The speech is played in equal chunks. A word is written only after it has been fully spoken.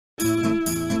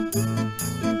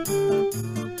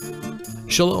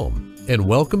Shalom, and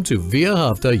welcome to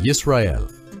V'ahavta Yisrael,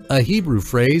 a Hebrew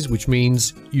phrase which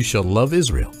means, you shall love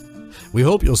Israel. We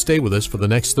hope you'll stay with us for the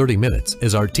next 30 minutes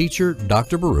as our teacher,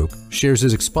 Dr. Baruch, shares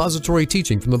his expository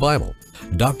teaching from the Bible.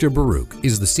 Dr. Baruch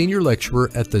is the senior lecturer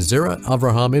at the Zera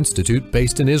Avraham Institute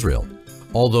based in Israel.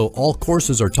 Although all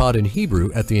courses are taught in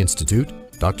Hebrew at the Institute,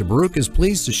 Dr. Baruch is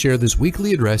pleased to share this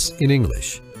weekly address in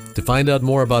English. To find out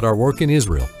more about our work in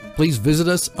Israel, please visit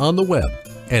us on the web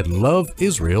at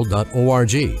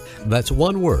loveisrael.org. That's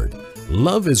one word,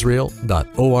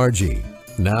 loveisrael.org.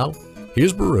 Now,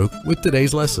 here's Baruch with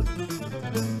today's lesson.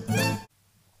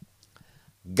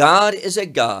 God is a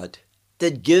God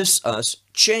that gives us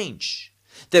change,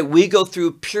 that we go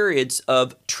through periods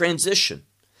of transition.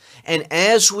 And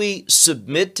as we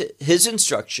submit to His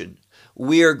instruction,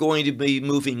 we are going to be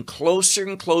moving closer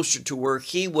and closer to where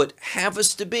He would have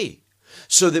us to be,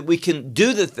 so that we can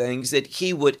do the things that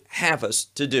He would have us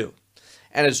to do.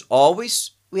 And as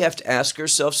always, we have to ask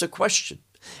ourselves a question,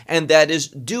 and that is,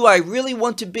 do I really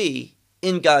want to be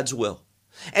in God's will?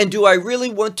 And do I really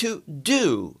want to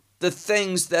do the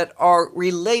things that are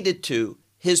related to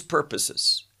His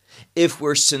purposes? If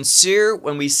we're sincere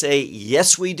when we say,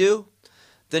 yes, we do,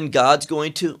 then God's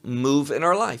going to move in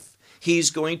our life. He's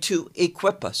going to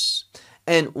equip us.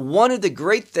 And one of the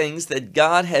great things that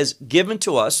God has given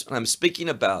to us, and I'm speaking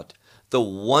about the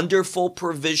wonderful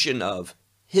provision of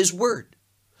His Word.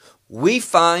 We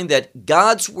find that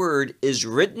God's Word is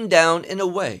written down in a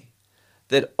way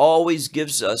that always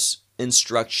gives us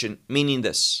instruction, meaning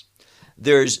this: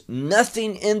 there's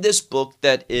nothing in this book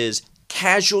that is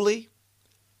casually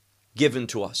given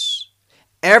to us.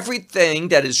 Everything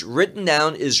that is written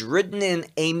down is written in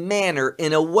a manner,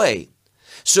 in a way,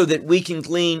 so that we can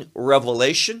glean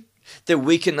revelation, that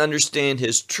we can understand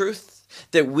His truth,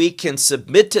 that we can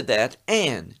submit to that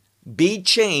and be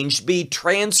changed, be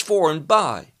transformed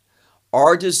by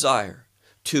our desire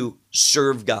to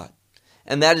serve God.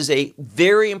 And that is a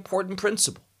very important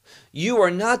principle. You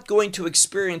are not going to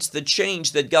experience the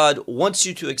change that God wants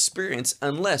you to experience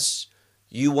unless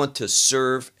you want to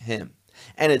serve Him.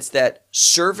 And it's that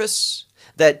service,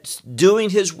 that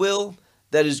doing His will,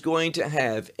 that is going to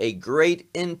have a great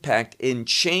impact in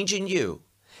changing you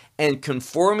and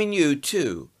conforming you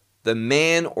to the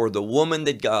man or the woman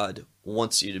that God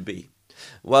wants you to be.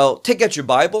 Well, take out your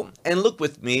Bible and look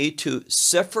with me to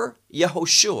Sefer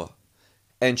Yehoshua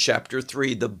and chapter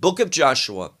 3, the book of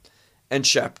Joshua and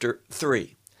chapter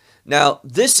 3. Now,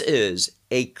 this is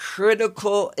a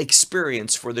critical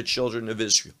experience for the children of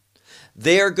Israel.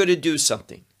 They are going to do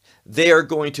something. They are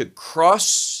going to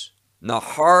cross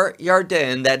Nahar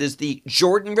Yarden, that is the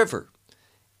Jordan River,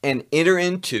 and enter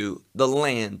into the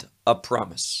land of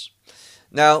promise.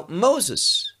 Now,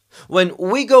 Moses, when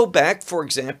we go back, for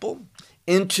example,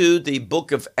 into the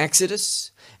book of Exodus,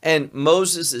 and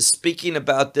Moses is speaking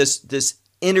about this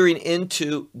entering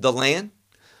into the land,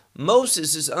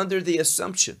 Moses is under the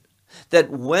assumption that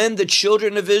when the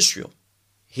children of Israel,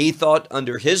 he thought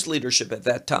under his leadership at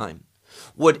that time,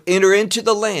 would enter into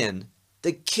the land,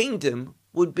 the kingdom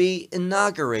would be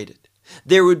inaugurated.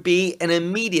 There would be an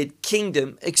immediate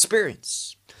kingdom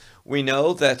experience. We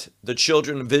know that the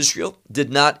children of Israel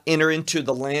did not enter into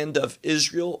the land of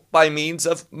Israel by means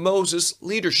of Moses'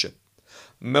 leadership.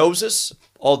 Moses,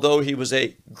 although he was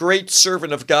a great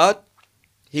servant of God,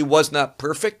 he was not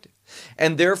perfect,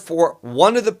 and therefore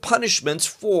one of the punishments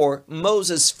for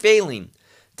Moses failing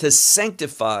to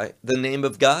sanctify the name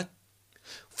of God,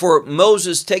 for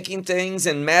Moses taking things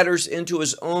and matters into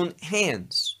his own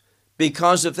hands.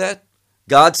 Because of that,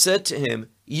 God said to him,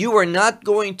 you are not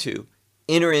going to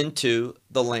enter into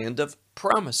the land of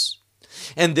promise.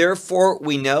 And therefore,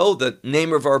 we know the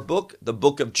name of our book, the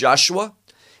book of Joshua.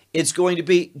 It's going to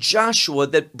be Joshua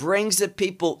that brings the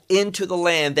people into the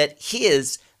land, that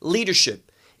his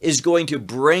leadership is going to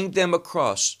bring them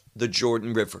across the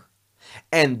Jordan River.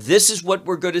 And this is what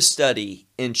we're going to study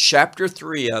in chapter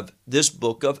 3 of this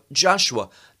book of Joshua,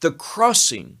 the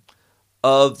crossing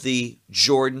of the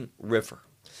Jordan River.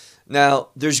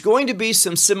 Now, there's going to be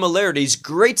some similarities,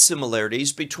 great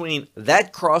similarities, between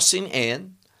that crossing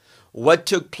and what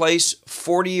took place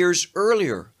 40 years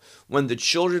earlier when the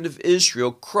children of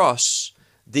Israel crossed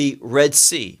the Red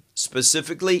Sea,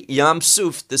 specifically Yam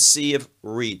Suf, the Sea of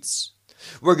Reeds.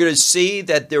 We're going to see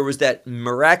that there was that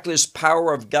miraculous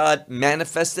power of God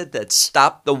manifested that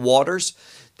stopped the waters,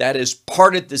 that has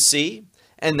parted the sea.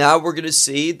 And now we're going to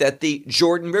see that the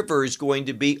Jordan River is going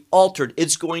to be altered.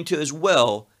 It's going to as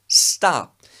well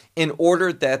stop in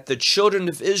order that the children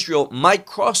of Israel might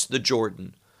cross the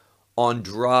Jordan on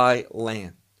dry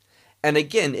land. And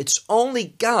again, it's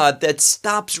only God that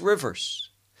stops rivers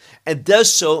and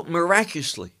does so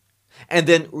miraculously. and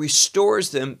then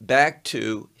restores them back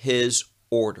to his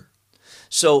order.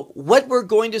 So what we're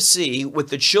going to see with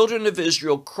the children of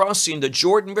Israel crossing the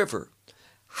Jordan River,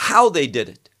 how they did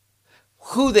it,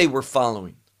 who they were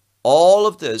following, all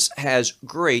of this has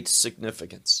great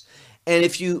significance. And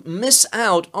if you miss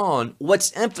out on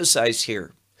what's emphasized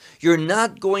here, you're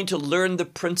not going to learn the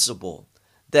principle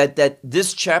that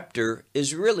this chapter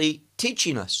is really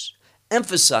teaching us,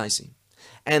 emphasizing.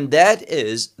 And that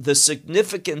is the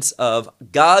significance of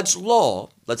God's law,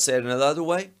 let's say it another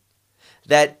way,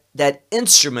 that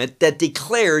instrument that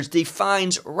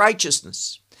defines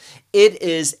righteousness. It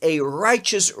is a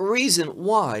righteous reason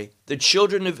why the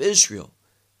children of Israel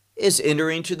is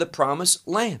entering to the promised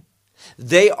land.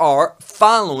 They are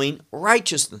following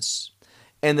righteousness.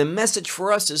 And the message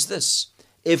for us is this: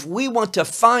 if we want to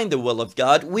find the will of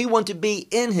God, we want to be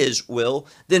in his will,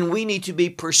 then we need to be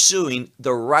pursuing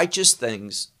the righteous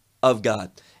things of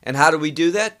God. And how do we do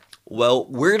that? Well,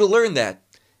 we're going to learn that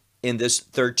in this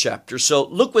third chapter. So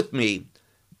look with me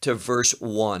to verse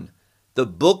 1. The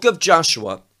book of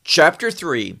Joshua, chapter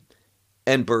 3,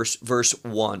 and verse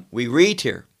 1. We read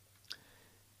here,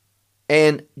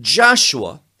 "And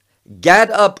Joshua got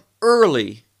up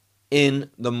early in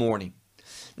the morning."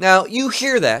 Now, you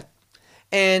hear that,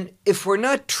 and if we're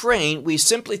not trained, we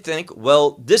simply think,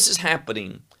 well, this is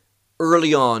happening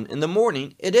early on in the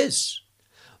morning. It is.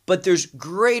 But there's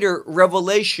greater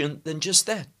revelation than just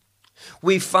that.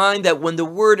 We find that when the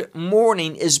word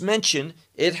morning is mentioned,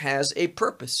 it has a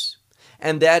purpose.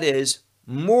 And that is,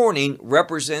 morning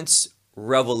represents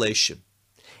revelation,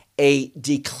 a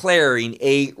declaring,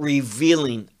 a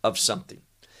revealing of something.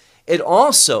 It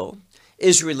also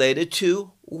is related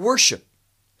to worship.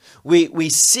 We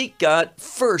seek God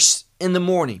first in the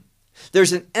morning.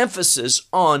 There's an emphasis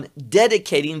on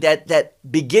dedicating that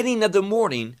beginning of the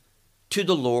morning to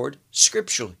the Lord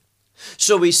scripturally.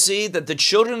 So we see that the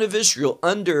children of Israel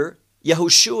under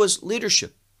Yehoshua's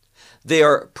leadership, they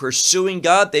are pursuing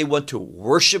God. They want to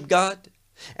worship God.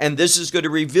 And this is going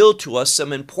to reveal to us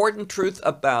some important truth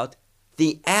about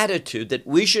the attitude that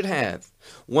we should have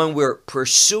when we're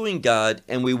pursuing God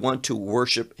and we want to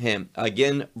worship him.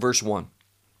 Again, verse 1.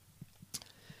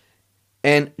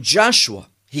 "And Joshua,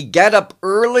 he got up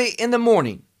early in the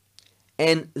morning,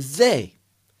 and they..."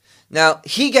 Now,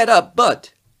 he got up,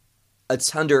 but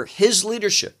it's under his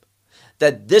leadership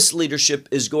that this leadership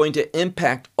is going to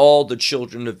impact all the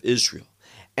children of Israel.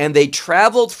 "And they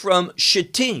traveled from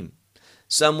Shittim."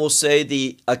 Some will say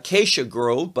the acacia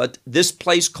grove, but this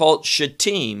place called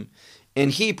Shittim in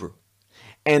Hebrew.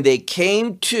 "And they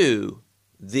came to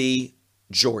the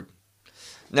Jordan."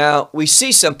 Now, we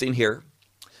see something here.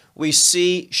 We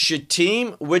see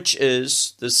Shittim, which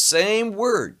is the same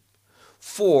word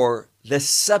for the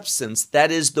substance,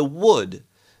 that is the wood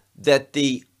that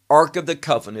the Ark of the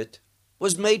Covenant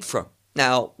was made from.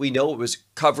 Now, we know it was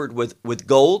covered with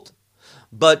gold,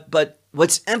 but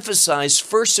what's emphasized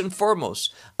first and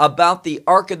foremost about the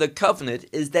Ark of the Covenant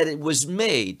is that it was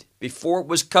made, before it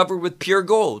was covered with pure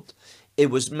gold,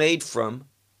 it was made from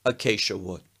acacia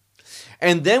wood.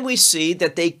 And then we see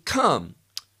that they come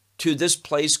to this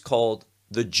place called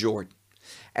the Jordan.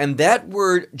 And that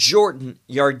word Jordan,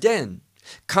 Yarden,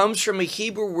 comes from a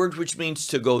Hebrew word which means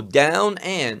to go down,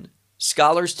 and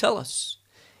scholars tell us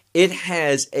it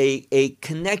has a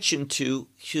connection to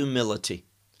humility.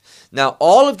 Now,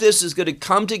 all of this is going to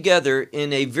come together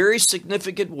in a very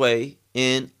significant way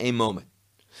in a moment.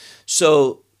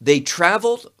 So they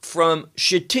traveled from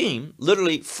Shittim,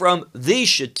 literally from the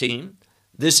Shittim,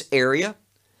 this area,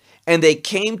 and they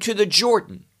came to the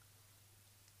Jordan.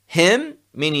 Him,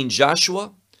 meaning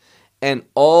Joshua, and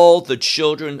all the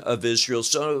children of Israel.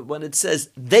 So when it says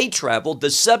they traveled,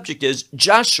 the subject is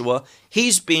Joshua.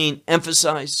 He's being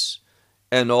emphasized,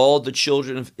 and all the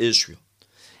children of Israel.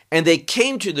 And they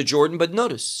came to the Jordan, but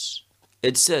notice,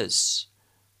 it says,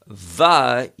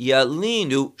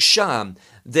 Vayalinu Sham.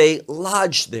 They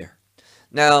lodged there.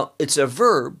 Now, it's a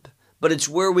verb, but it's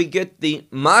where we get the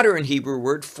modern Hebrew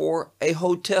word for a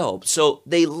hotel. So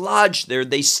they lodged there,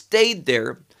 they stayed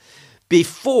there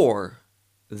before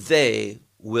they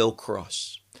will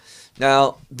cross.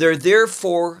 Now, they're there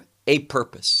for a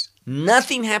purpose.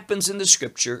 Nothing happens in the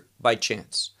scripture by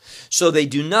chance. So they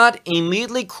do not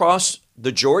immediately cross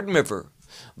the Jordan River,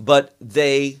 but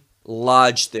they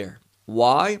lodge there.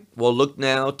 Why? Well, look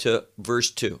now to verse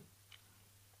 2.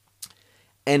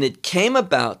 "And it came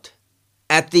about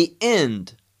at the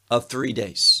end of 3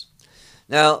 days."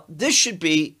 Now, this should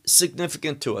be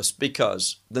significant to us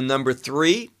because the number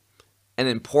 3, an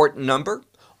important number,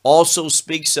 also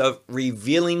speaks of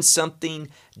revealing something,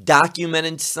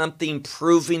 documenting something,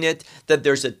 proving it, that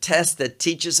there's a test that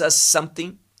teaches us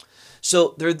something.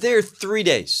 So they're there 3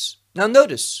 days. Now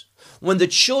notice, when the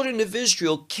children of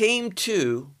Israel came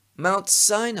to Mount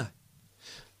Sinai,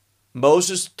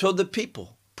 Moses told the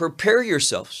people, prepare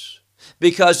yourselves,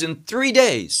 because in 3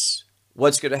 days,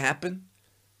 what's going to happen?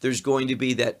 There's going to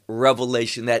be that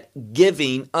revelation, that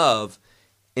giving of,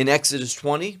 in Exodus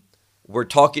 20, we're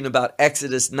talking about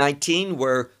Exodus 19,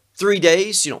 where 3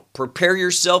 days, prepare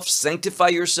yourself, sanctify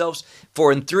yourselves,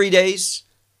 for in 3 days,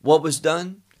 what was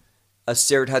done?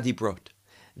 Aseret HaDibrot.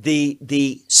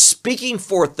 The speaking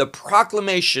forth, the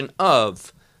proclamation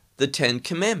of the 10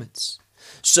 Commandments.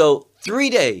 So 3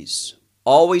 days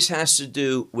always has to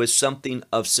do with something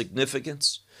of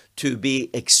significance, to be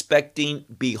expecting,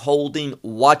 beholding,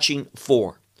 watching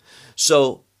for.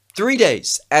 So 3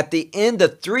 days, at the end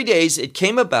of 3 days, it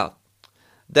came about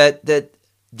that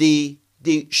the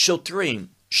Shotrim,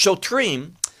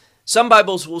 some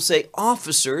Bibles will say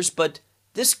officers, but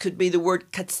this could be the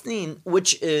word katznin,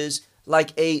 which is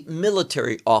like a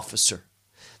military officer.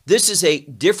 This is a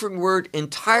different word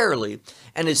entirely,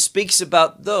 and it speaks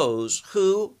about those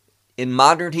who, in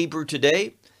modern Hebrew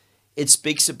today, it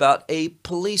speaks about a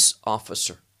police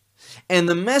officer. And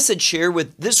the message here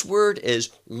with this word is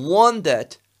one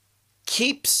that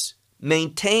keeps,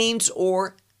 maintains,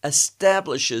 or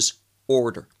establishes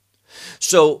order.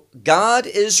 So God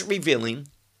is revealing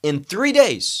in 3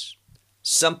 days,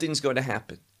 something's going to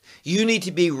happen. You need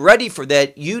to be ready for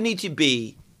that. You need to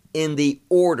be in the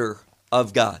order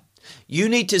of God. You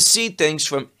need to see things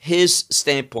from His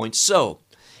standpoint. So,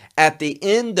 at the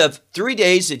end of 3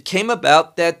 days, it came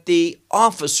about that the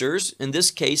officers, in this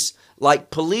case, like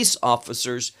police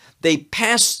officers, they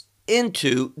passed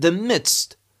into the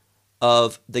midst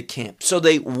of the camp. So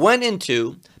they went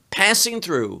into, passing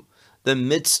through the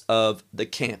midst of the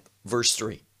camp. Verse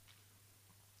 3.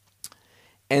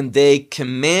 And they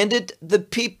commanded the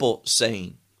people,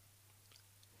 saying,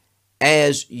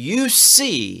 as you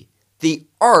see the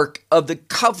ark of the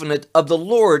covenant of the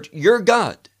Lord your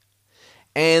God,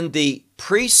 and the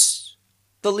priests,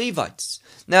 the Levites.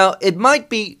 Now, it might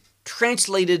be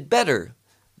translated better,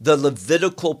 the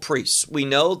Levitical priests. We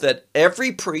know that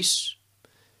every priest,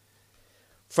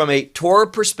 from a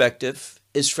Torah perspective,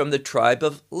 is from the tribe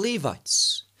of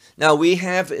Levites. Now, we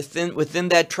have within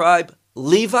that tribe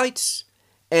Levites,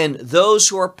 and those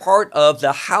who are part of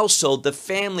the household, the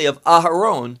family of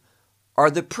Aharon,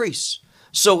 are the priests.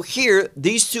 So here,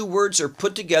 these two words are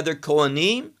put together,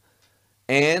 Kohanim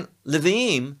and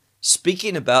Leviim,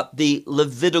 speaking about the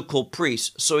Levitical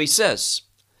priests. So he says,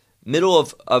 middle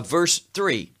of verse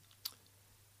 3,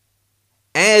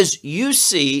 as you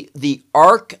see the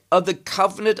ark of the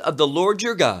covenant of the Lord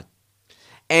your God,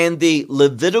 and the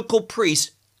Levitical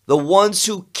priests, the ones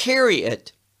who carry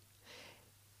it,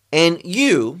 and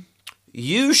you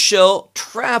shall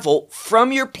travel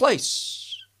from your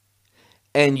place,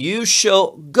 and you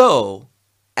shall go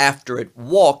after it,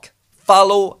 walk,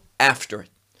 follow after it.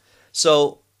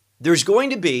 So there's going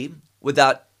to be,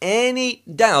 without any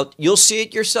doubt, you'll see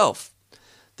it yourself,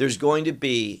 there's going to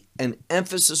be an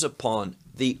emphasis upon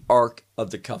the Ark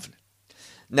of the Covenant.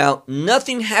 Now,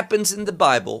 nothing happens in the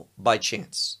Bible by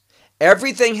chance.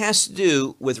 Everything has to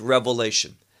do with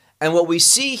revelation. And what we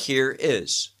see here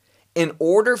is, in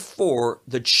order for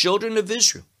the children of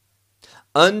Israel,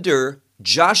 under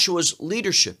Joshua's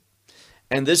leadership,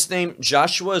 and this name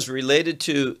Joshua is related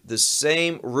to the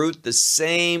same root, the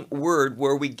same word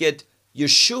where we get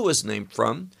Yeshua's name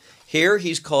from. Here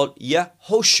he's called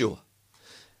Yehoshua,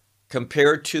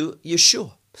 compared to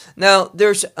Yeshua. Now,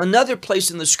 there's another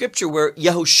place in the scripture where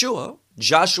Yehoshua,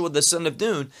 Joshua the son of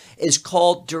Nun, is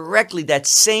called directly that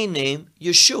same name,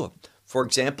 Yeshua. For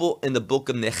example, in the book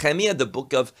of Nehemiah, the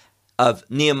book of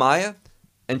Nehemiah,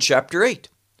 and chapter 8.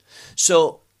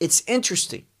 So it's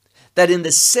interesting that in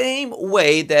the same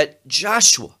way that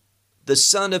Joshua, the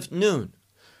son of Nun,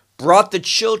 brought the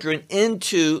children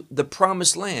into the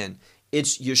promised land,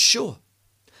 it's Yeshua,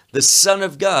 the Son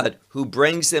of God, who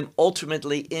brings them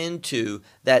ultimately into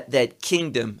that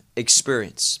kingdom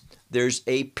experience. There's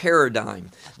a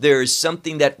paradigm. There is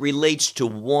something that relates to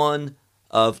one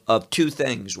of two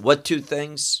things. What two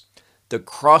things? The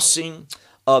crossing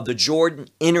of the Jordan,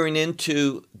 entering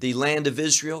into the land of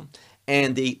Israel,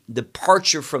 and the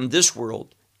departure from this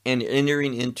world and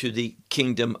entering into the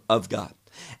kingdom of God.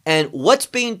 And what's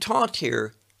being taught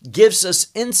here gives us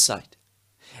insight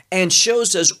and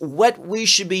shows us what we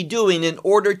should be doing in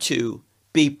order to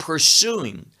be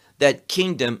pursuing that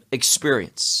kingdom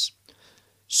experience.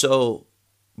 So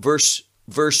verse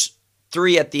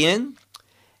 3 at the end,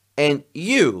 and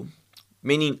you,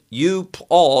 meaning you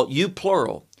all, you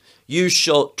plural, you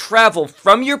shall travel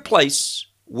from your place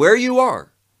where you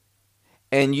are,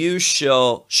 and you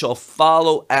shall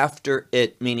follow after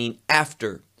it, meaning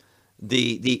after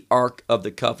the Ark of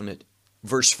the Covenant.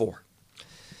 Verse 4.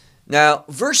 Now,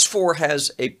 verse 4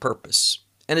 has a purpose,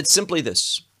 and it's simply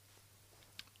this: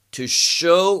 to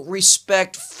show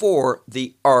respect for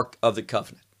the Ark of the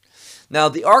Covenant. Now,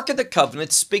 the Ark of the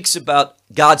Covenant speaks about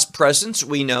God's presence.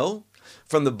 We know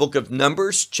from the book of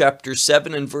Numbers, chapter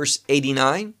 7 and verse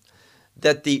 89,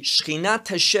 that the Shechinat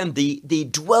Hashem, the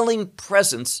dwelling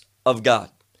presence of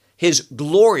God, his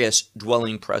glorious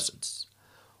dwelling presence,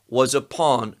 was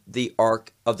upon the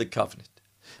Ark of the Covenant.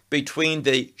 Between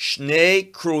the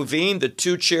Shnei Kruvim, the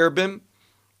two cherubim,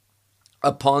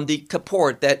 upon the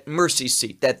Kaport, that mercy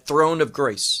seat, that throne of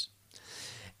grace.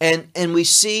 And we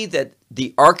see that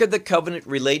the Ark of the Covenant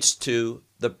relates to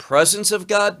the presence of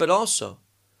God, but also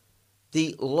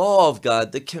the law of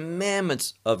God, the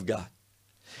commandments of God.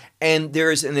 And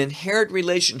there is an inherent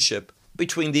relationship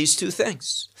between these two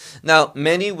things. Now,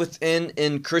 many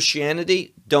in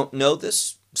Christianity don't know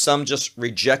this. Some just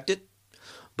reject it.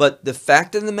 But the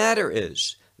fact of the matter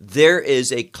is, there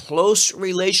is a close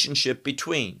relationship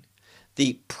between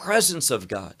the presence of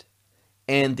God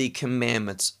and the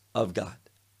commandments of God.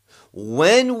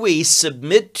 When we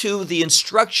submit to the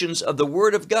instructions of the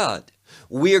Word of God,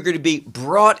 we are going to be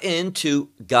brought into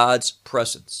God's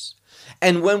presence.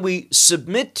 And when we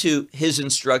submit to His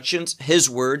instructions, His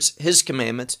words, His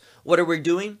commandments, what are we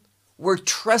doing? We're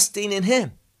trusting in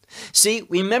Him. See,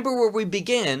 remember where we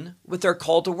began with our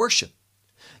call to worship.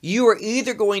 You are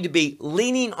either going to be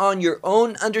leaning on your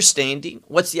own understanding.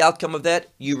 What's the outcome of that?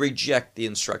 You reject the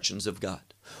instructions of God.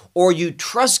 Or you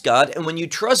trust God, and when you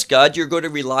trust God, you're going to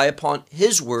rely upon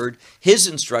His word, His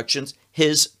instructions,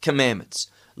 His commandments.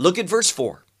 Look at verse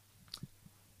 4.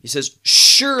 He says,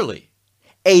 surely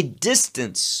a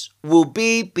distance will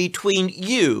be between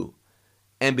you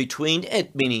and between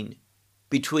it, meaning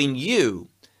between you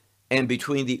and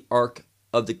between the Ark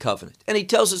of the Covenant. And he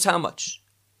tells us how much?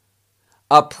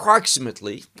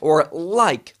 Approximately, or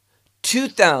like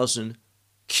 2,000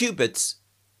 cubits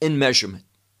in measurement.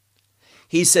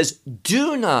 He says,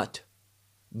 do not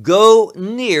go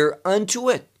near unto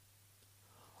it,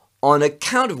 on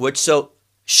account of which, so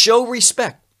show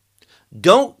respect.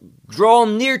 Don't draw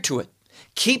near to it.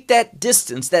 Keep that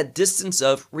distance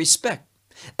of respect,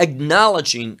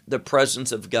 acknowledging the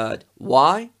presence of God.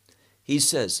 Why? He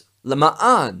says,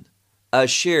 Lama'an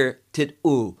asher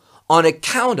tid'u, on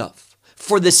account of,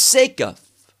 for the sake of,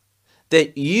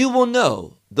 that you will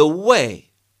know the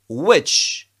way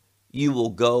which you will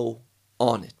go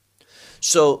on it.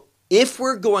 So if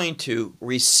we're going to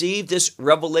receive this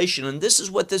revelation, and this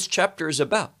is what this chapter is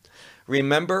about,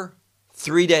 remember,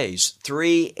 3 days,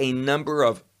 a number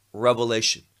of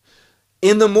revelation.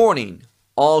 In the morning,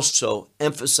 also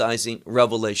emphasizing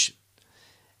revelation.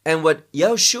 And what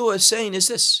Yahushua is saying is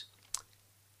this: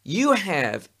 you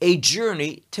have a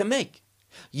journey to make.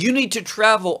 You need to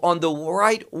travel on the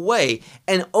right way.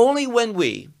 And only when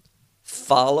we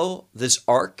follow this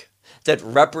ark that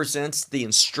represents the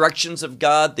instructions of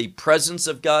God, the presence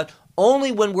of God,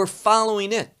 only when we're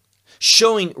following it,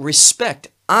 showing respect,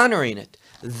 honoring it,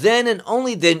 then and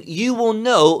only then you will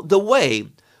know the way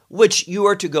which you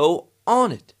are to go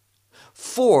on it.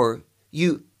 For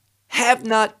you have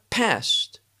not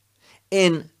passed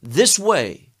in this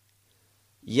way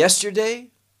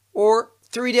yesterday or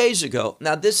 3 days ago.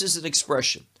 Now this is an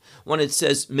expression. When it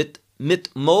says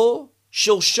mitmo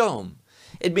shilshom,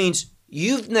 it means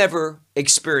you've never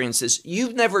experienced this.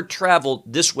 You've never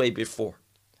traveled this way before.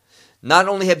 Not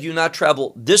only have you not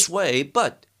traveled this way,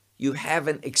 but you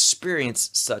haven't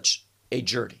experienced such a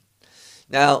journey.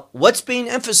 Now, what's being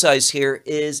emphasized here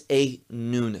is a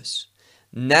newness.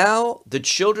 Now, the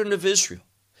children of Israel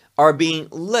are being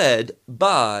led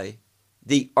by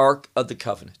the Ark of the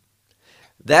Covenant.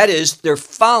 That is, they're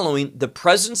following the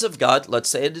presence of God. Let's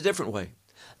say it a different way.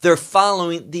 They're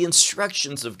following the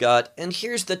instructions of God. And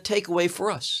here's the takeaway for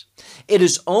us. It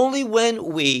is only when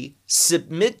we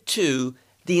submit to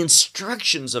the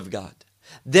instructions of God,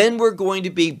 then we're going to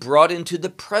be brought into the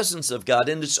presence of God.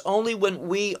 And it's only when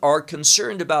we are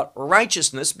concerned about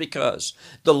righteousness, because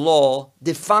the law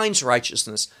defines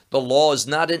righteousness. The law is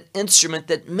not an instrument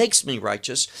that makes me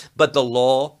righteous, but the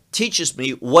law teaches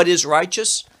me what is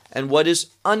righteous and what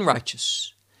is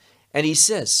unrighteous. And he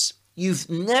says, you've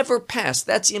never passed.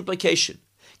 That's the implication.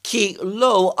 Ki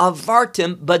lo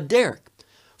avartim baderek.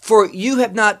 For you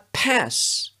have not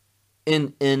passed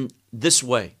in this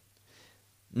way.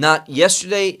 Not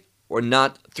yesterday or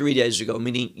not 3 days ago,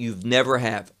 meaning you've never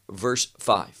have. Verse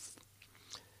 5.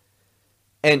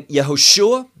 And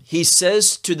Yahushua, he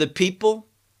says to the people,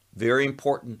 very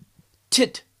important,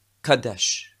 Tit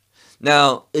Kadesh.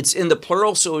 Now, it's in the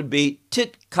plural, so it would be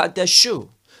titkadeshu,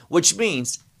 which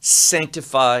means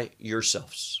sanctify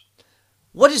yourselves.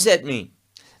 What does that mean?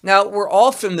 Now, we're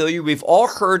all familiar, we've all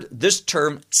heard this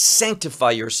term,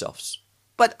 sanctify yourselves.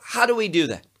 But how do we do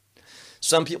that?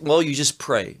 Some people, well, you just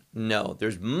pray. No,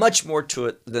 there's much more to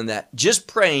it than that. Just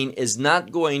praying is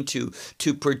not going to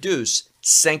produce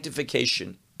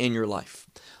sanctification in your life.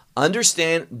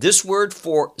 Understand this word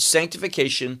for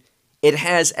sanctification, it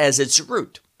has as its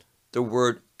root the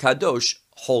word kadosh,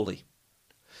 holy.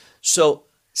 So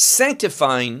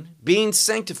sanctifying, being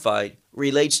sanctified,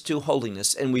 relates to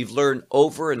holiness. And we've learned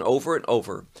over and over and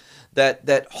over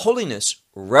that holiness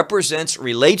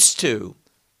relates to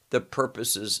the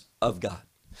purposes of God.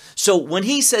 So when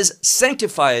he says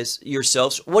sanctify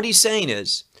yourselves, what he's saying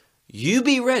is you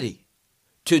be ready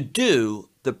to do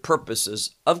the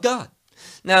purposes of God.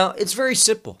 Now, it's very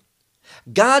simple.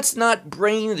 God's not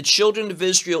bringing the children of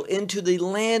Israel into the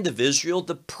land of Israel,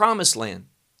 the promised land,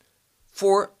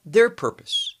 for their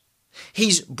purpose.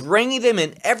 He's bringing them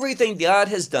in everything God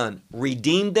has done,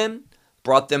 redeemed them,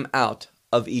 brought them out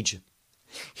of Egypt.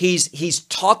 He's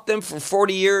taught them for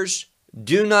 40 years,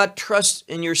 do not trust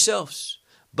in yourselves,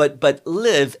 but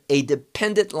live a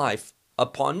dependent life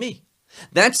upon me.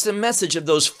 That's the message of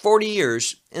those 40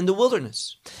 years in the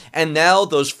wilderness. And now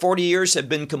those 40 years have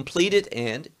been completed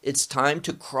and it's time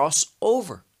to cross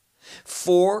over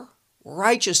for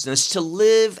righteousness, to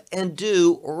live and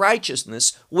do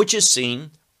righteousness, which is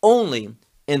seen only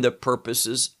in the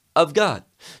purposes of God.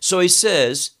 So he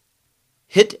says,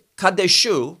 hit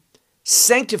kadeshu,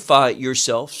 sanctify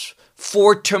yourselves,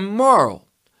 for tomorrow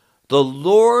the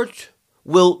Lord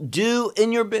will do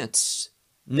in your midst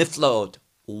niflaot,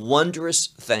 wondrous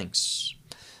things.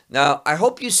 Now, I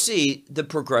hope you see the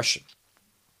progression.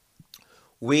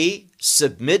 We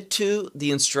submit to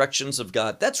the instructions of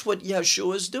God. That's what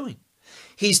Yeshua is doing.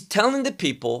 He's telling the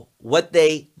people what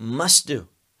they must do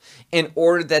in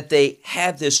order that they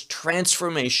have this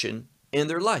transformation in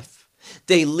their life.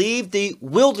 They leave the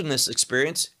wilderness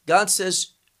experience. God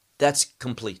says, that's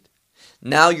complete.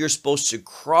 Now you're supposed to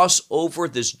cross over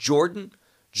this Jordan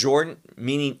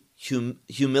meaning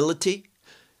humility,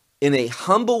 in a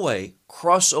humble way,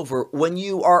 cross over. When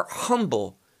you are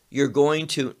humble, you're going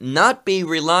to not be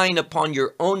relying upon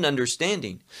your own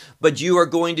understanding, but you are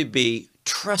going to be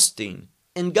trusting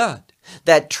in God.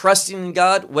 That trusting in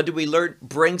God, what do we learn?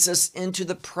 Brings us into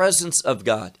the presence of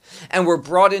God. And we're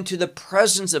brought into the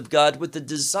presence of God with the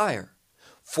desire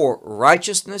for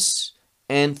righteousness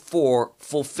and for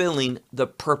fulfilling the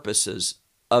purposes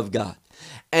of God.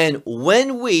 And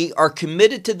when we are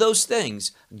committed to those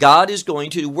things, God is going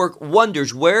to work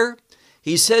wonders. Where?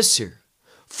 He says here,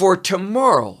 for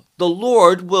tomorrow the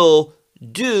Lord will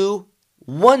do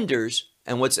wonders.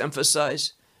 And what's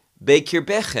emphasized?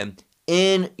 Bekirbechem,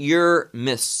 in your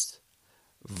midst.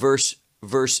 Verse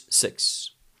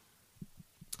 6.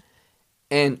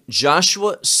 And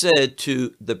Joshua said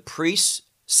to the priests,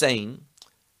 saying,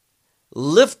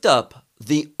 lift up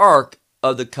the ark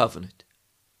of the covenant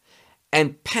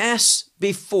and pass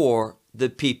before the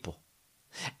people.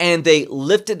 And they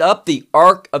lifted up the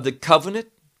ark of the covenant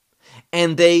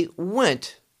and they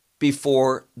went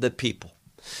before the people.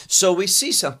 So we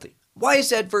see something. Why is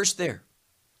that verse there?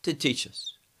 To teach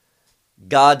us.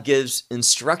 God gives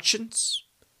instructions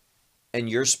and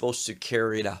you're supposed to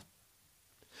carry it out.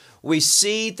 We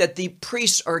see that the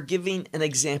priests are giving an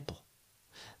example.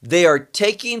 They are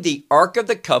taking the Ark of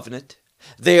the Covenant.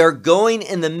 They are going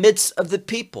in the midst of the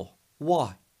people.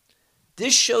 Why?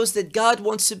 This shows that God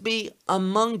wants to be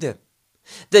among them.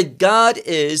 That God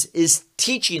is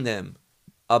teaching them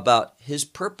about His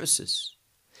purposes,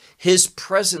 His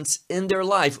presence in their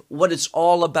life, what it's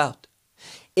all about.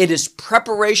 It is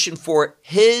preparation for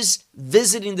His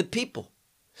visiting the people.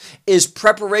 It is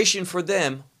preparation for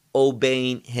them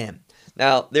obeying Him.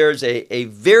 Now, there's a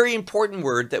very important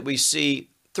word that we see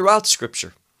throughout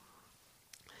Scripture.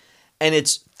 And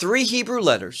it's 3 Hebrew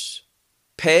letters,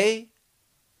 Pei,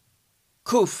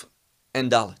 Kuf, and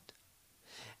Dalet.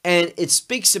 And it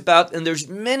speaks about, and there's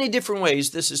many different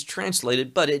ways this is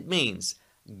translated, but it means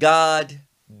God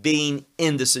being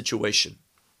in the situation,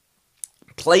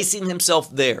 placing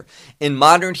Himself there. In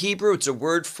modern Hebrew, it's a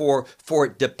word for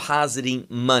depositing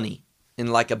money in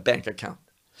like a bank account.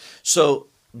 So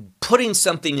putting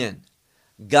something in.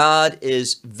 God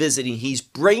is visiting. He's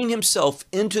bringing Himself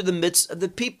into the midst of the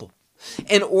people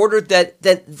in order that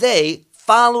they,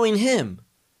 following Him,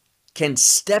 can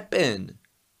step in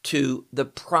to the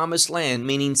promised land,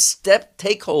 meaning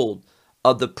take hold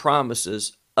of the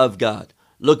promises of God.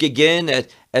 Look again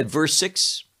at verse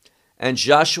 6. And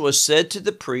Joshua said to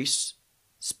the priests,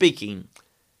 speaking,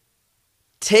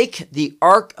 take the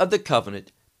Ark of the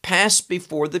Covenant passed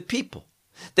before the people.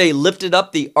 They lifted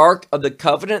up the Ark of the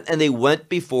Covenant and they went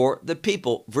before the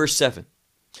people. Verse 7.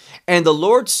 And the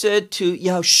Lord said to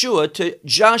Yahushua, to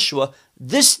Joshua,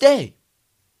 this day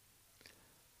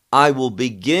I will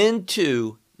begin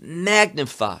to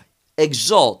magnify,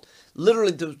 exalt.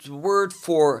 Literally the word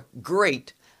for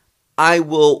great. I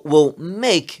will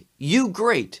make you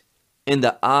great in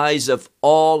the eyes of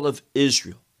all of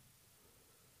Israel,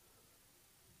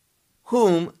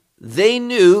 whom they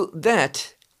knew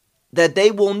that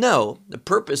they will know. The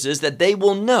purpose is that they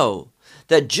will know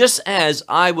that just as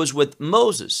I was with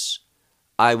Moses,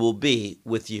 I will be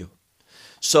with you.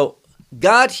 So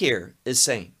God here is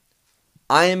saying,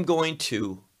 I am going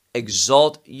to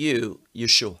exalt you,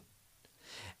 Yeshua.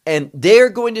 And they're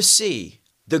going to see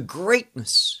the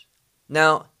greatness.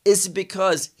 Now, is it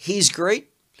because he's great?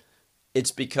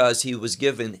 It's because he was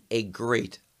given a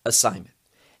great assignment.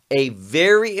 A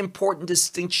very important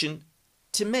distinction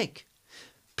to make.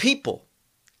 People,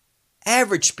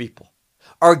 average people,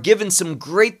 are given some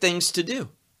great things to do.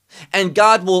 And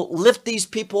God will lift these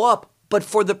people up, but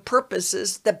for the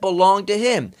purposes that belong to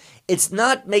him. It's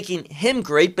not making him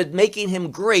great, but making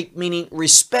him great, meaning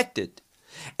respected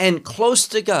and close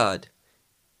to God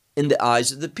in the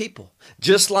eyes of the people.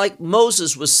 Just like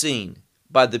Moses was seen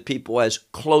by the people as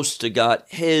close to God,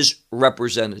 his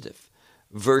representative.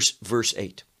 Verse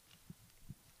 8.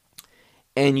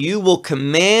 And you will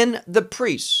command the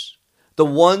priests, the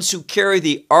ones who carry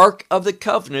the Ark of the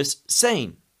Covenant,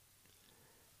 saying,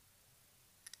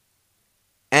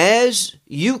 as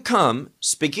you come,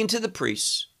 speaking to the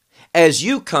priests, as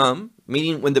you come,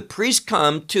 meaning when the priests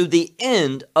come to the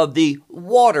end of the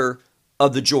water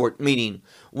of the Jordan, meaning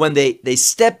when they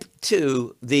step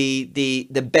to the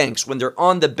banks, when they're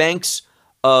on the banks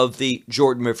of the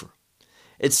Jordan River.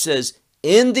 It says,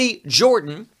 in the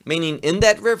Jordan, meaning in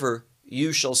that river,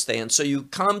 you shall stand. So you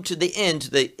come to the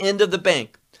end of the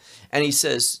bank. And he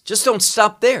says, just don't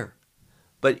stop there,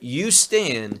 but you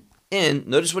stand in,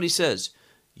 notice what he says,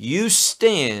 you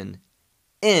stand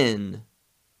in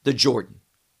the Jordan.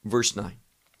 Verse 9.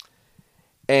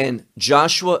 And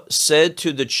Joshua said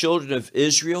to the children of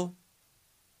Israel,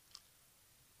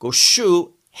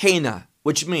 Goshu Hena,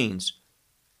 which means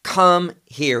come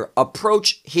here,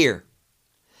 approach here.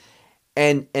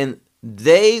 And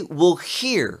they will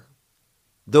hear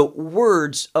the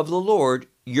words of the Lord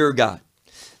your God.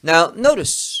 Now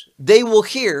notice, they will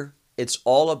hear, it's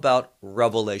all about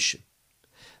revelation.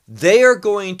 They are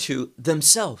going to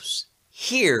themselves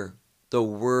hear the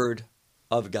word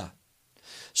of God.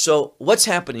 So what's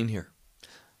happening here?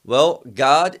 Well,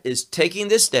 God is taking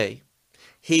this day,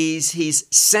 He's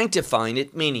sanctifying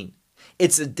it, meaning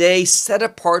it's a day set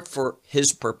apart for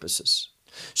his purposes.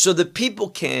 So the people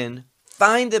can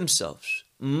find themselves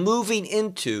moving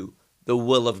into the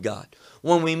will of God.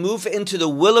 When we move into the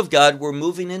will of God, we're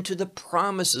moving into the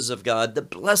promises of God, the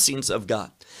blessings of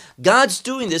God. God's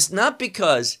doing this not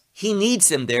because he needs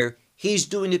them there. He's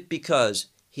doing it because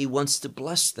he wants to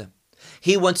bless them.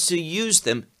 He wants to use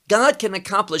them. God can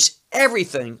accomplish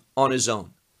everything on his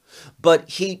own, but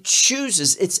he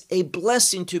chooses, it's a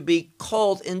blessing to be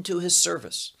called into his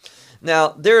service. Now,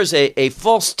 there is a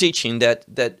false teaching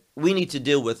that we need to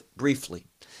deal with briefly.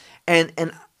 And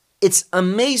it's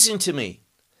amazing to me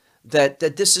that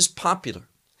this is popular.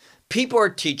 People are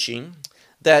teaching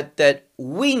that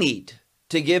we need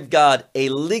to give God a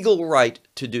legal right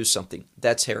to do something.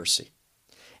 That's heresy.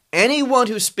 Anyone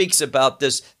who speaks about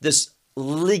this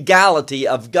legality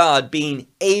of God being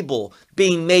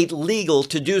made legal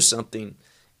to do something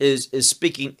is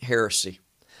speaking heresy.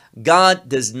 God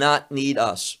does not need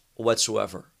us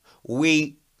whatsoever.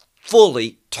 We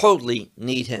fully, totally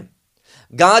need him.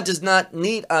 God does not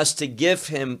need us to give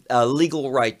him a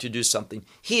legal right to do something.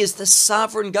 He is the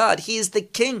sovereign God. He is the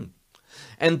king.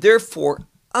 And therefore,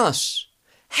 us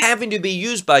having to be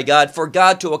used by God for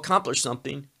God to accomplish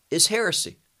something is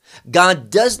heresy. God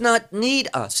does not need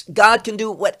us. God can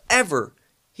do whatever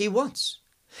he wants.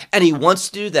 And he wants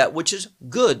to do that which is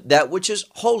good, that which is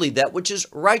holy, that which is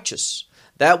righteous,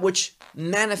 that which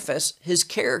manifests his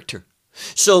character.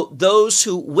 So those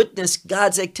who witness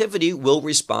God's activity will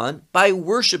respond by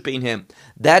worshiping him.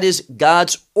 That is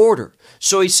God's order.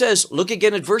 So he says, look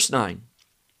again at verse 9.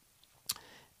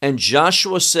 And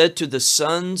Joshua said to the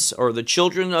sons or the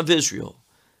children of Israel,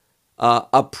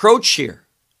 approach here,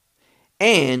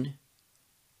 and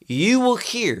you will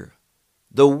hear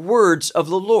the words of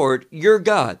the Lord your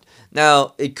God.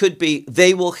 Now, it could be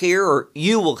they will hear or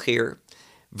you will hear.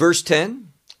 Verse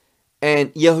 10,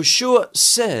 and Yahushua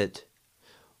said,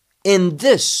 in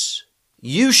this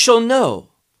you shall know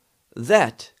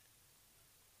that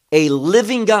A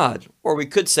living God, or we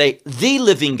could say the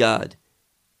living God,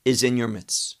 is in your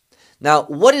midst. Now,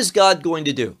 what is God going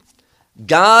to do?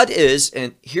 God is,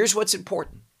 and here's what's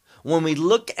important. When we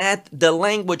look at the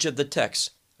language of the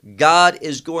text, God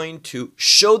is going to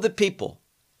show the people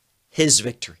his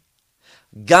victory.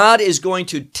 God is going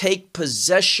to take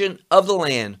possession of the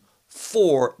land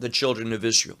for the children of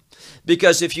Israel.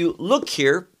 Because if you look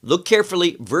here, look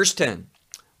carefully, verse 10,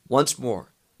 once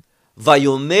more.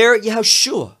 Vayomer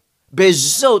Yahushua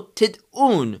bezot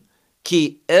tid'un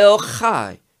ki el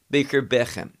chai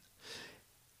bekerbechem.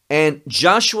 And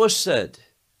Joshua said,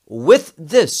 with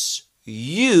this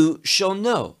you shall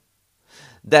know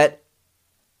that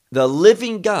the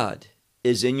living God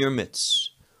is in your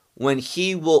midst, when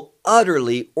he will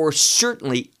utterly or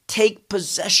certainly take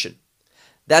possession.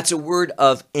 That's a word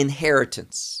of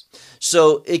inheritance.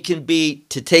 So it can be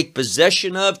to take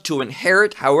possession of, to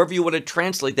inherit, however you want to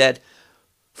translate that,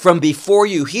 from before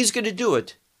you. He's going to do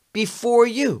it before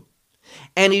you.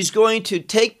 And he's going to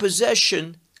take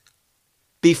possession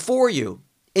before you,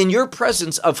 in your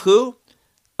presence, of who?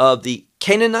 Of the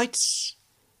Canaanites,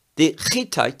 the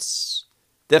Hittites,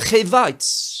 the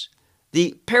Hivites,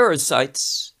 the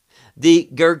Perizzites, the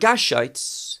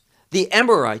Girgashites, the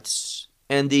Amorites,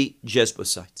 and the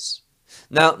Jebusites.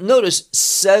 Now, notice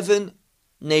 7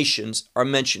 nations are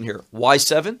mentioned here. Why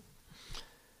 7?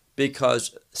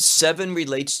 Because 7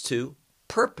 relates to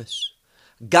purpose.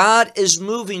 God is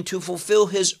moving to fulfill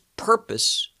his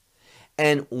purpose.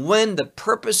 And when the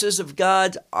purposes of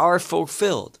God are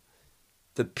fulfilled,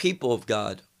 the people of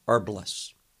God are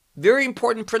blessed. Very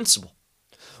important principle.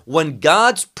 When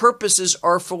God's purposes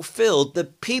are fulfilled, the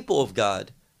people of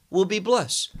God will be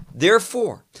blessed.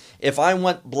 Therefore, if I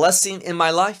want blessing in my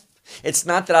life, it's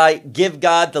not that I give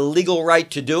God the legal right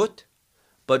to do it,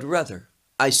 but rather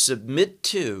I submit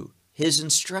to his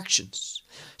instructions.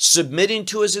 Submitting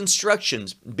to his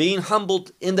instructions, being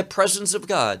humbled in the presence of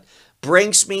God,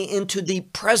 brings me into the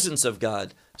presence of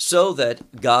God so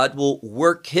that God will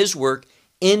work his work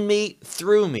in me,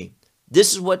 through me.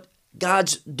 This is what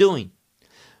God's doing.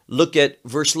 Look at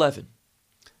verse 11.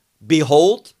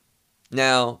 Behold,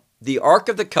 now the Ark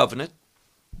of the Covenant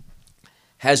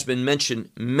has been mentioned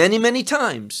many, many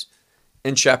times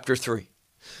in chapter 3.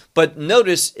 But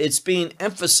notice it's being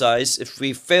emphasized, if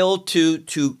we fail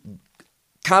to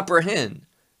comprehend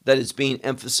that it's being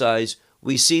emphasized,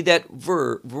 we see that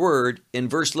word in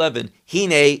verse 11,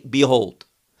 hine, behold.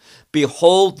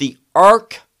 Behold the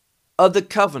Ark of the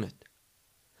Covenant,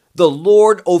 the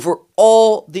Lord over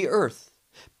all the earth,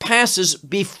 passes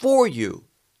before you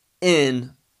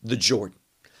in the Jordan.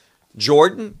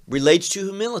 Jordan relates to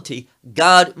humility.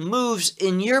 God moves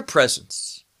in your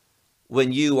presence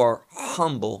when you are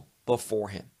humble before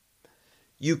him.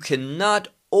 You cannot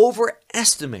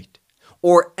overestimate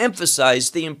or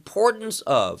emphasize the importance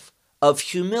of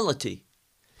humility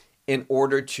in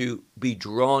order to be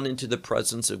drawn into the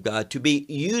presence of God, to be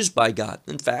used by God.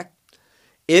 In fact,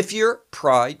 if you're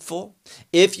prideful,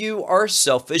 if you are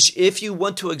selfish, if you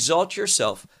want to exalt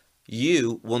yourself,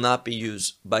 you will not be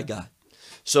used by God.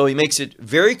 So he makes it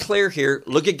very clear here.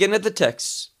 Look again at the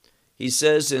text. He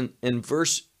says in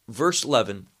verse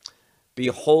 11,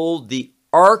 behold the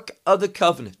Ark of the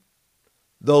Covenant,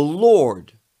 the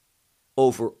Lord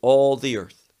over all the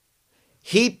earth.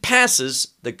 He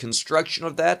passes, the construction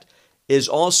of that is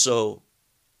also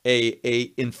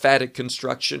a emphatic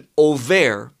construction,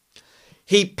 over.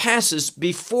 He passes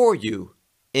before you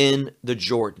in the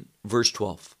Jordan. Verse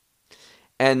 12.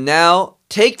 And now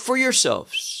take for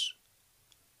yourselves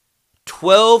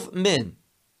 12 men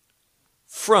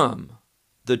from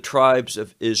the tribes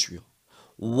of Israel.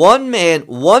 One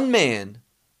man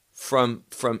from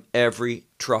every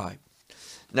tribe.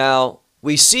 Now,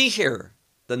 we see here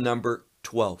the number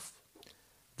 12.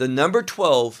 The number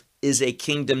 12 is a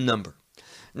kingdom number.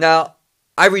 Now,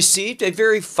 I received a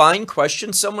very fine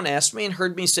question. Someone asked me and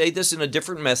heard me say this in a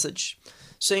different message,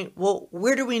 saying, well,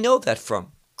 where do we know that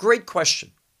from? Great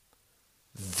question.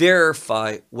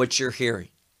 Verify what you're hearing.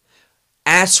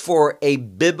 Ask for a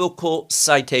biblical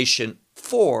citation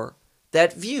for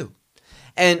that view.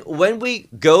 And when we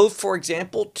go, for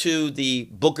example, to the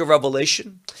book of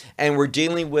Revelation, and we're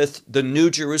dealing with the New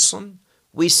Jerusalem,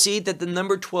 we see that the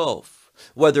number 12,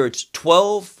 whether it's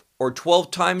 12 or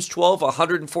 12 times 12,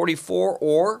 144,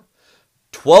 or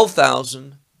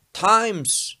 12,000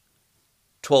 times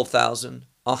 12,000,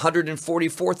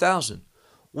 144,000.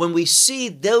 When we see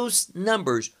those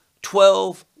numbers,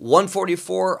 12,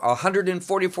 144,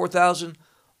 144,000,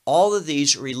 all of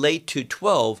these relate to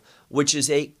 12, which is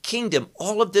a kingdom.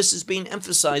 All of this is being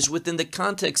emphasized within the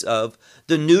context of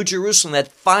the New Jerusalem, that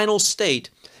final state,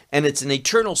 and it's an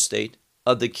eternal state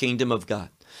of the kingdom of God.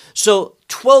 So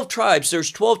 12 tribes,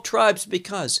 there's 12 tribes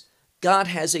because God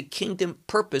has a kingdom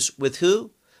purpose with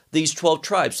who? These 12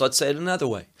 tribes. Let's say it another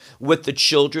way. With the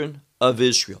children of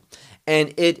Israel.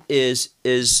 And it is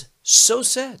so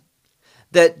sad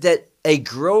that a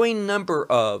growing number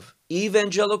of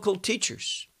evangelical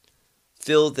teachers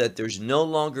feel that there's no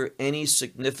longer any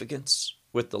significance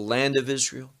with the land of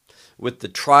Israel, with the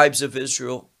tribes of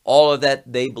Israel. All of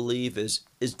that they believe is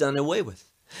done away with.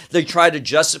 They try to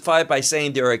justify it by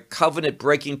saying they're a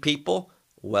covenant-breaking people.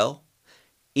 Well,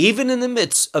 even in the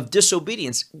midst of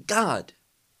disobedience, God,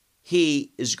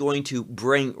 He is going to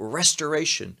bring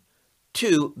restoration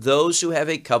to those who have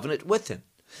a covenant with Him.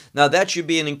 Now, that should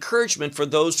be an encouragement for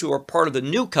those who are part of the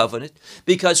new covenant,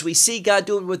 because we see God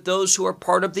do it with those who are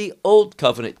part of the old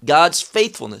covenant. God's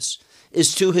faithfulness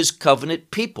is to His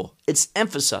covenant people. It's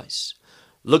emphasized.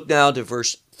 Look now to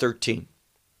verse 13.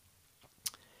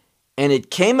 And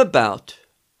it came about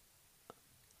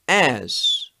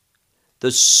as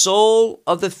the sole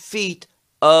of the feet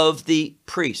of the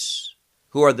priests.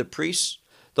 Who are the priests?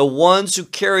 The ones who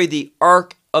carry the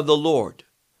ark of the Lord.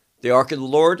 The ark of the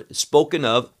Lord is spoken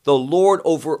of, the Lord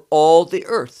over all the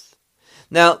earth.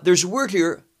 Now, there's a word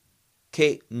here,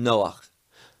 Noach.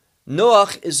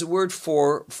 Noach is a word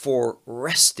for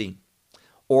resting,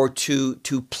 or to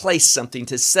place something,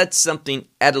 to set something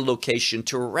at a location,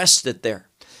 to rest it there.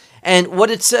 And what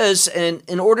it says, and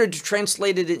in order to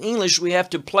translate it in English, we have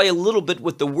to play a little bit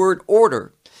with the word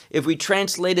order. If we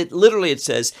translate it literally, it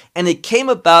says, and it came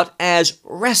about as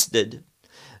rested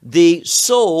the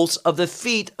soles of the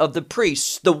feet of the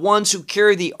priests, the ones who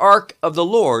carry the ark of the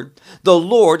Lord,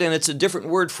 and it's a different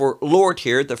word for Lord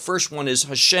here. The first one is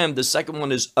Hashem, the second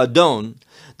one is Adon,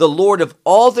 the Lord of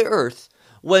all the earth.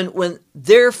 When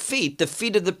their feet, the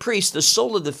feet of the priests, the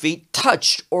sole of the feet,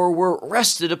 touched or were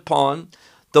rested upon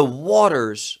the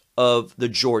waters of the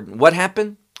Jordan. What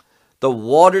happened? The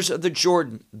waters of the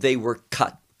Jordan, they were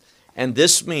cut. And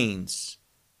this means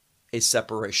a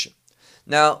separation.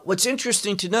 Now, what's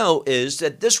interesting to know is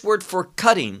that this word for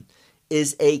cutting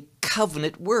is a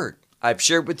covenant word. I've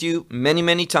shared with you many,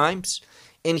 many times.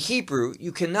 In Hebrew,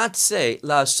 you cannot say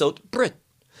la'asot brit.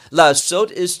 La'asot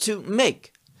is to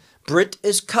make. Brit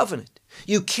is covenant.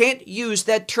 You can't use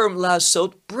that term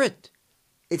la'asot brit.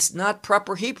 It's not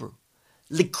proper Hebrew.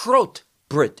 Likrot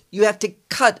brit. You have to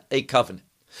cut a covenant.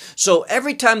 So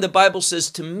every time the Bible says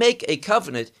to make a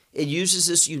covenant, it uses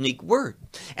this unique word.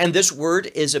 And this word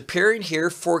is appearing here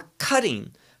for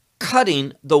cutting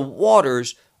the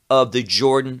waters of the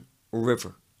Jordan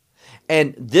River.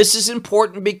 And this is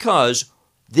important because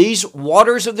these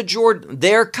waters of the Jordan,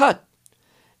 they are cut.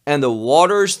 And the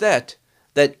waters that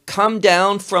come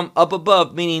down from up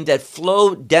above, meaning that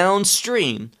flow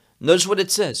downstream, notice what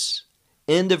it says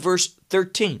in the verse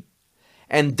 13.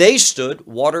 And they stood,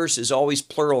 waters is always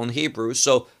plural in Hebrew,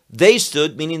 so they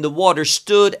stood, meaning the water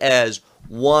stood as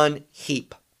one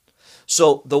heap.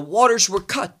 So the waters were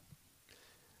cut.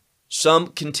 Some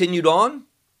continued on,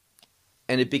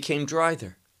 and it became dry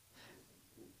there.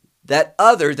 That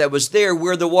other that was there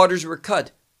where the waters were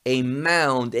cut, a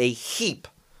mound, a heap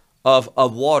of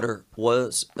water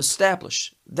was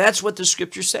established. That's what the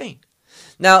scripture's saying.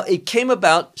 Now, it came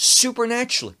about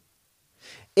supernaturally.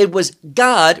 It was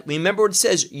God, remember what it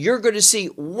says, you're going to see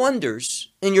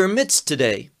wonders in your midst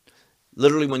today.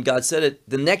 Literally when God said it,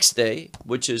 the next day,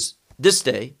 which is this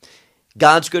day,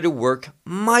 God's going to work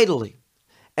mightily.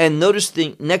 And notice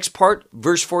the next part,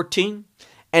 verse 14.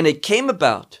 And it came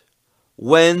about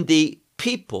when the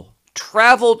people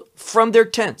traveled from their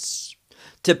tents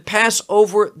to pass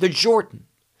over the Jordan,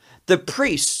 the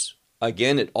priests,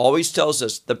 again, it always tells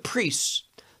us the priests,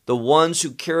 the ones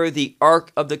who carry the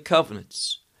Ark of the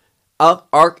Covenants,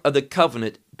 Ark of the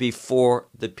Covenant before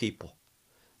the people.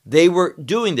 They were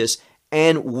doing this.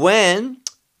 And when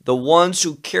the ones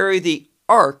who carry the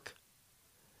Ark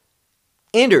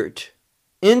entered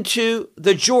into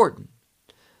the Jordan,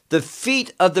 the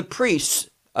feet of the priests,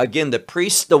 again, the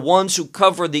priests, the ones who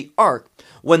cover the Ark,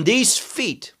 when these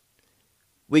feet,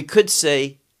 we could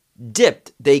say,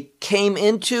 dipped, they came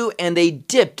into and they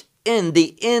dipped in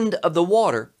the end of the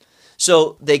water.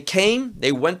 So they came,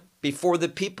 they went before the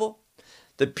people.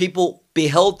 The people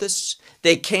beheld this.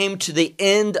 They came to the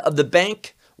end of the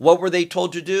bank. What were they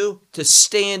told to do? To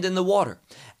stand in the water.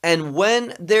 And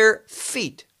when their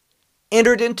feet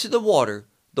entered into the water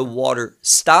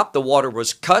stopped, the water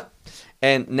was cut.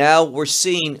 And now we're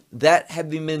seeing that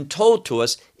having been told to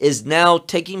us is now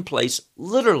taking place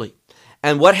literally.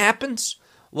 And what happens?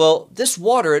 Well, this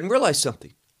water, and realize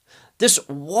something. This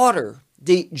water,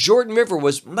 the Jordan River,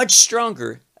 was much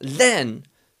stronger than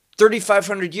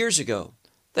 3,500 years ago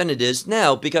than it is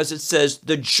now, because it says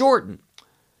the Jordan,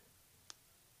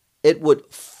 it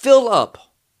would fill up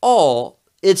all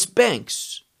its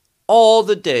banks all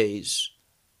the days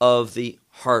of the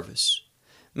harvest.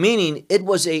 Meaning it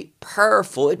was a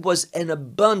powerful, it was an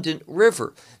abundant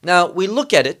river. Now we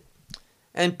look at it,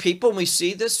 and people, we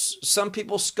see this, some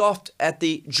people scoffed at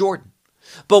the Jordan.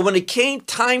 But when it came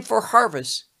time for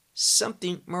harvest,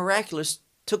 something miraculous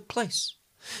took place.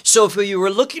 So if you were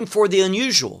looking for the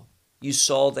unusual, you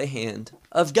saw the hand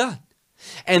of God.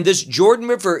 And this Jordan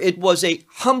River, it was a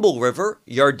humble river.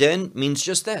 Yarden means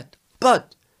just that.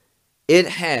 But it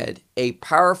had a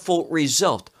powerful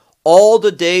result. All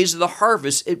the days of the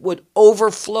harvest, it would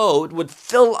overflow, it would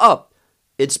fill up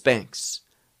its banks.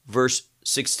 Verse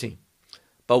 16.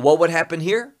 But what would happen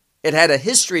here? It had a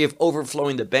history of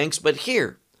overflowing the banks, but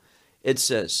here it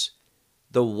says,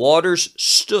 the waters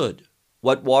stood.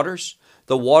 What waters?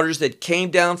 The waters that came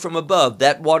down from above,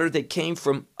 that water that came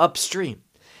from upstream.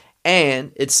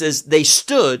 And it says they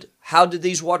stood. How did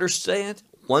these waters stand?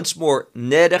 Once more,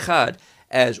 ned echad,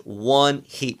 as one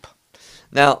heap.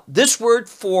 Now, this word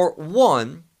for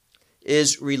one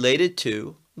is related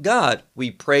to God. We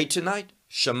pray tonight,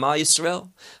 Shema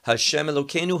Yisrael, Hashem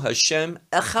Elokeinu, Hashem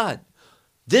Echad.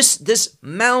 This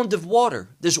mound of water,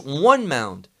 this one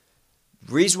mound,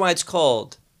 the reason why it's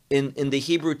called in the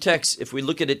Hebrew text, if we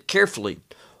look at it carefully,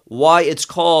 why it's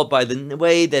called by the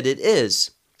way that it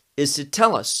is to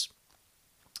tell us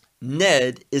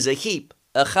Ned is a heap,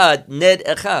 Echad, Ned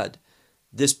Echad.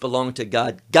 This belonged to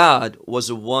God. God was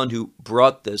the one who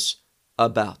brought this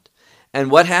about. And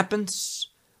what happens?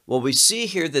 Well, we see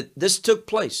here that this took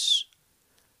place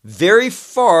very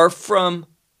far from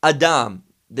Adam.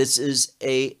 This is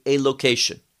a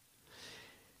location.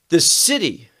 The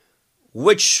city,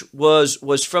 which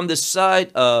was from the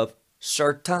side of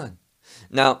Sartan.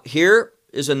 Now, here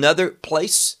is another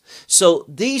place. So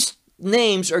these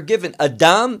names are given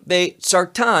Adam be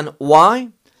Sartan. Why?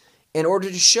 In order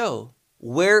to show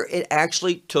where it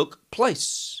actually took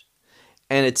place.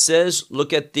 And it says,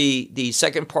 look at the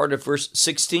second part of verse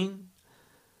 16.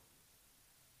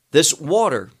 This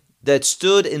water that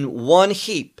stood in one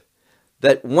heap,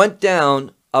 that went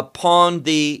down upon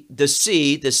the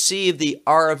sea of the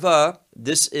Arava.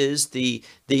 This is the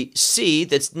sea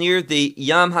that's near the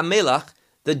Yam HaMelach,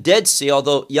 the Dead Sea,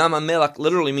 although Yam HaMelach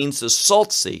literally means the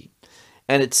salt sea.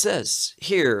 And it says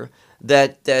here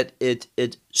that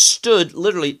it stood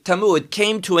literally, tamu, it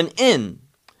came to an end.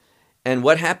 And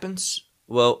what happens?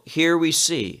 Well, here we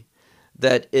see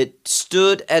that it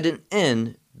stood at an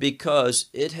end because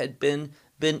it had been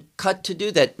cut to do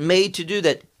that, made to do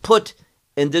that, put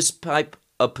in this type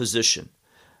of position.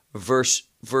 Verse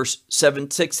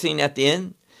 16 at the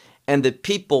end, and the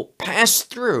people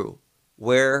passed through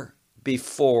where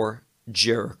before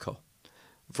Jericho.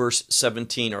 Verse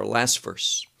 17, our last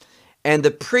verse. And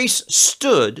the priests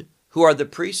stood. Who are the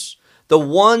priests? The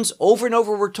ones, over and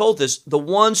over we're told this, the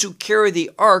ones who carry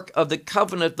the ark of the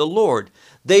covenant of the Lord.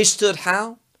 They stood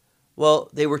how? Well,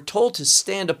 they were told to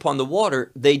stand upon the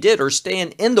water. They did, or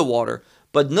stand in the water.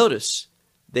 But notice,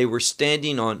 they were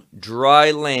standing on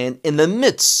dry land in the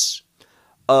midst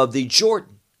of the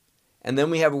Jordan. And then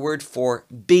we have a word for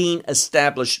being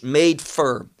established, made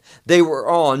firm. They were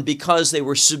on, because they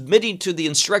were submitting to the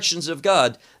instructions of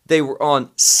God, they were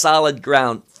on solid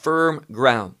ground, firm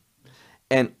ground.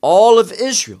 And all of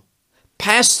Israel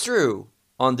passed through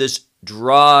on this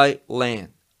dry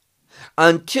land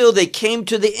until they came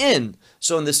to the end.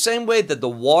 So in the same way that the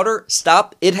water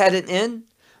stopped, it had an end,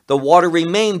 the water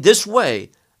remained this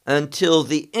way until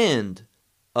the end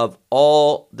of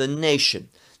all the nation.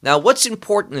 Now, what's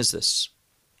important is this.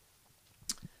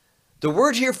 The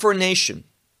word here for nation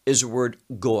is the word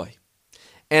goy.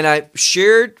 And I've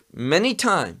shared many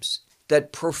times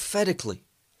that prophetically,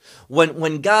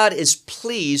 when God is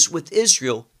pleased with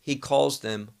Israel, he calls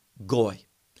them goy.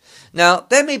 Now,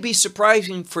 that may be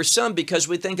surprising for some because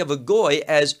we think of a goy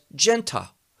as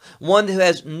Gentile, one who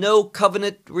has no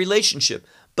covenant relationship.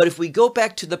 But if we go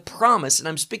back to the promise, and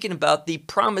I'm speaking about the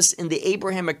promise in the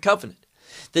Abrahamic covenant,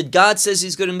 that God says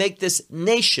he's going to make this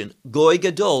nation, goy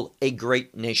gadol, a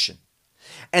great nation.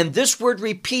 And this word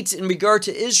repeats in regard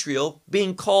to Israel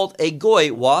being called a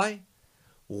goy. Why?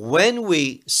 When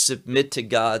we submit to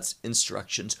God's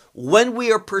instructions, when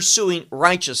we are pursuing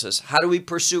righteousness. How do we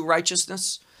pursue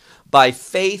righteousness? By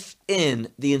faith in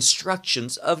the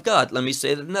instructions of God. Let me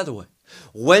say it another way.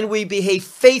 When we behave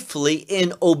faithfully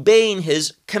in obeying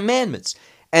his commandments.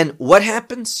 And what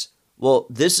happens? Well,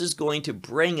 this is going to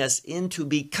bring us into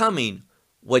becoming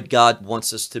what God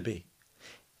wants us to be.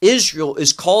 Israel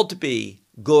is called to be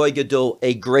goy gadol,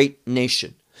 a great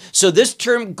nation. So this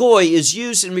term goy is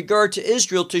used in regard to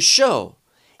Israel to show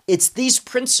it's these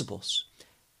principles,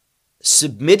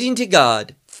 submitting to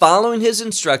God, following his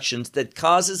instructions, that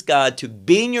causes God to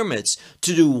be in your midst,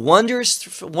 to do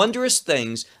wondrous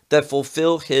things that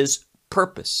fulfill his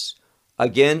purpose.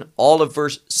 Again, all of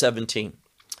verse 17.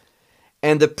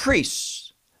 And the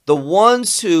priests, the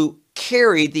ones who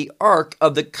carried the ark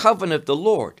of the covenant of the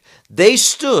Lord, they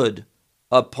stood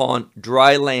upon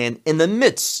dry land in the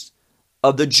midst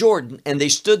of the Jordan, and they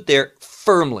stood there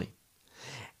firmly.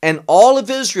 And all of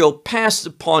Israel passed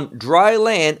upon dry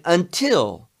land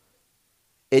until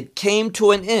it came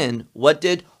to an end. What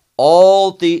did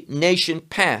all the nation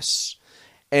pass?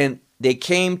 And they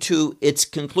came to its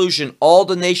conclusion. All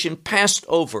the nation passed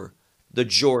over the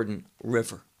Jordan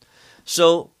River.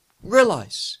 So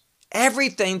realize,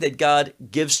 everything that God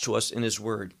gives to us in his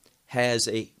word has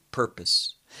a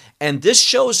purpose. And this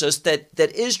shows us that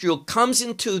Israel comes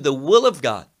into the will of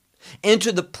God,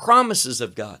 into the promises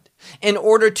of God, in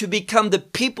order to become the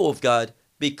people of God,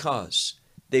 because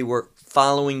they were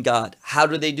following God. How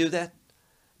do they do that?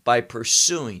 By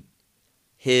pursuing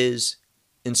his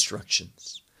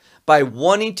instructions, by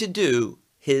wanting to do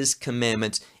his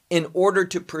commandments in order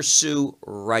to pursue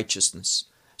righteousness.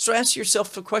 So ask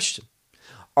yourself a question.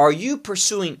 Are you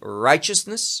pursuing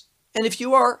righteousness? And if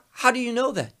you are, how do you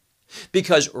know that?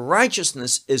 Because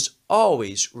righteousness is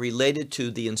always related to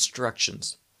the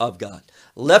instructions of God.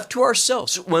 Left to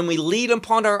ourselves, when we lead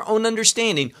upon our own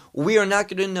understanding, we are not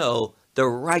going to know the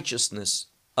righteousness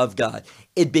of God.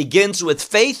 It begins with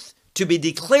faith to be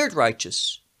declared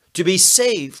righteous, to be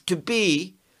saved, to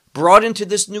be brought into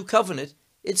this new covenant.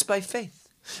 It's by faith.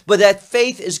 But that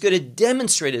faith is going to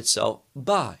demonstrate itself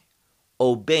by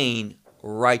obeying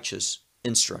righteous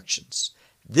instructions.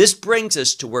 This brings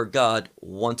us to where God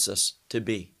wants us to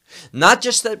be. Not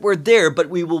just that we're there, but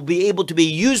we will be able to be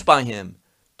used by him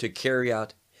to carry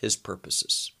out his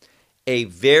purposes. A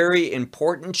very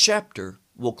important chapter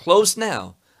will close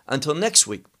now. Until next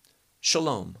week,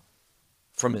 Shalom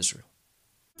from Israel.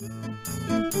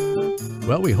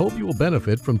 Well, we hope you will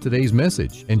benefit from today's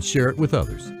message and share it with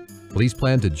others. Please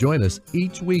plan to join us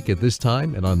each week at this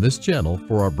time and on this channel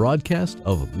for our broadcast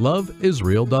of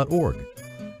loveisrael.org.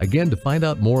 Again, to find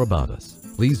out more about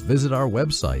us, please visit our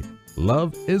website,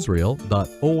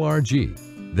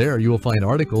 loveisrael.org. There you will find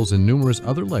articles and numerous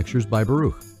other lectures by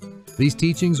Baruch. These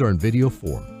teachings are in video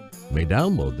form. You may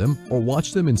download them or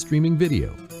watch them in streaming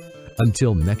video.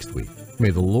 Until next week, may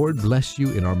the Lord bless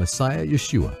you in our Messiah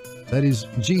Yeshua, that is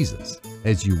Jesus,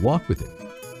 as you walk with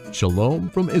him. Shalom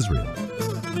from Israel.